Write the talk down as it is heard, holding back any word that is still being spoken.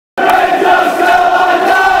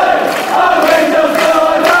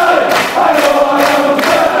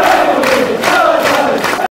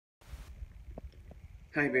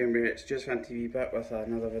it's just TV back with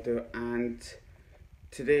another video, and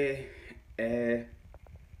today,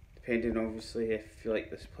 depending obviously if you like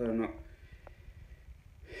this player or not,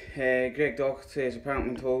 Greg Docherty has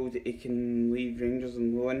apparently been told that he can leave Rangers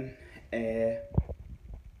on loan.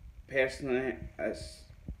 Personally,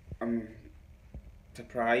 I'm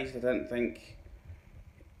surprised. I didn't think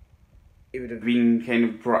he would have been kind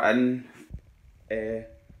of brought in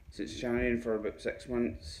since January for about 6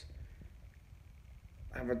 months.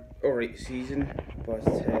 Have an alright season, but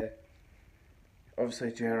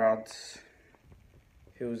obviously Gerrard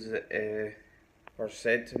feels that, or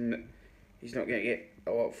said to him that he's not going to get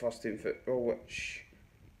a lot of first team football, which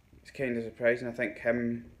is kind of surprising. I think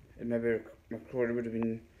him and maybe McCrory would have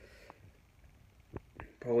been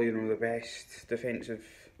probably the best defensive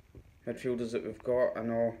midfielders that we've got. I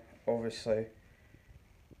know obviously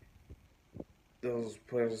there's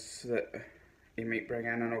players that he might bring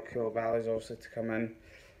in. I know Koulibaly's obviously to come in,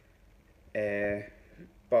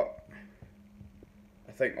 but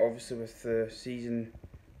I think obviously with the season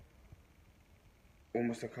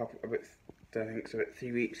almost I think it's about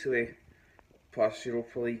 3 weeks away, plus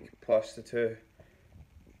Europa League, plus the 2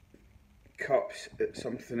 cups, it's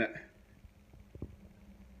something that,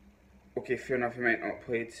 okay, fair enough, he might not have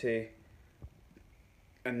played, say,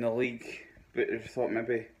 in the league, but I thought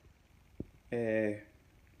maybe, I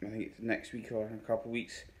think it's next week or in a couple of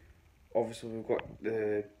weeks. Obviously we've got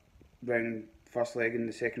the first leg in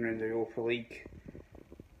the second round of the Europa League,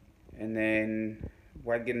 and then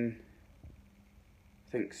Wigan,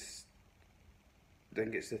 I think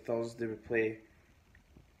it's the Thursday we play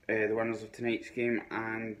the winners of tonight's game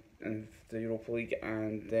and the Europa League,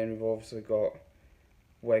 and then we've obviously got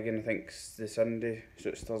Wigan, I think it's the Sunday, so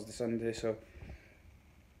it's Thursday, Sunday, so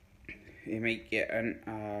he might get in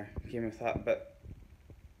a game with that. But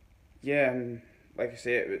yeah, like I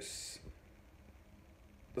say, there's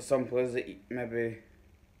some players that maybe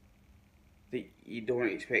that you don't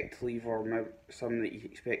expect to leave, or maybe some that you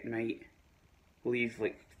expect might leave,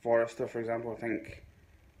 like Forrester, for example. I think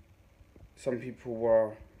some people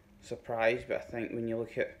were surprised, but I think when you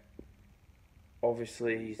look at,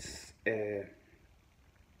 obviously he's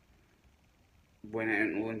went out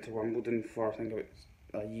on loan to Wimbledon for I think about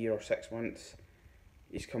a year or 6 months.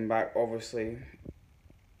 He's come back. Obviously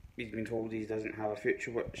he's been told he doesn't have a future,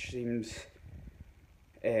 which seems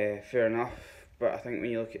fair enough, but I think when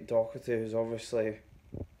you look at Docherty, who's obviously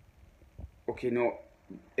not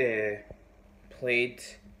played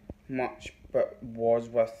much, but was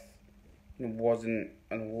with, wasn't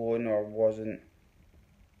on loan or wasn't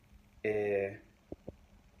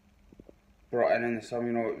brought in the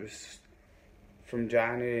summer, it was from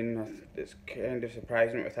January, and it's kind of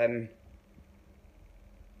surprising within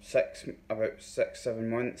about 6-7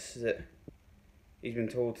 months that he's been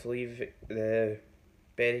told to leave. The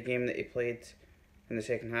Berry game that he played in the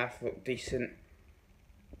second half looked decent,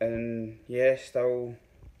 and yeah, still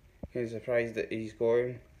kind of surprised that he's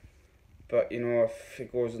going. But if he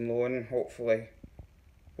goes on loan, hopefully,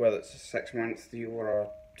 whether it's a 6-month deal or a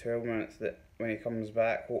 12 months, that when he comes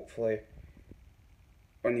back, hopefully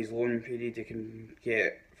on his loan period he can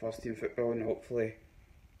get first team football, and hopefully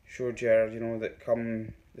show Gerrard, that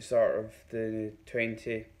come the start of the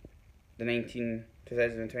 2020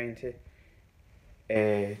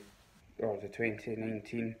 or the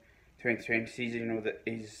 2019-2020 season, that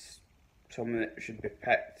he's someone that should be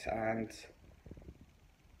picked. And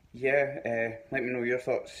yeah, let me know your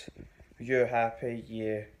thoughts. Are you happy,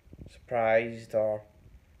 you surprised, or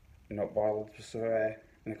not bothered? So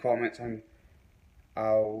in the comments,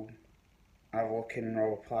 I'll have a look in and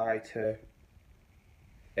I'll reply to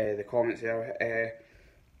the comments there.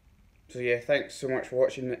 So yeah, thanks so much for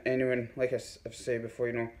watching. Anyone, like I've said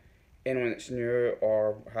before, anyone that's new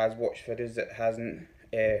or has watched videos that hasn't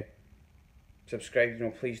subscribed,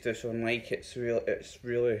 please do so and like. It's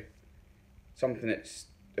really something that's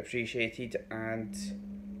appreciated, and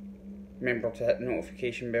remember to hit the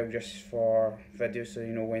notification bell just for videos, so you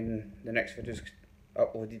know when the next video is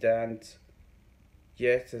uploaded. And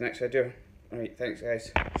yeah, to the next video. Alright, thanks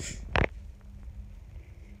guys.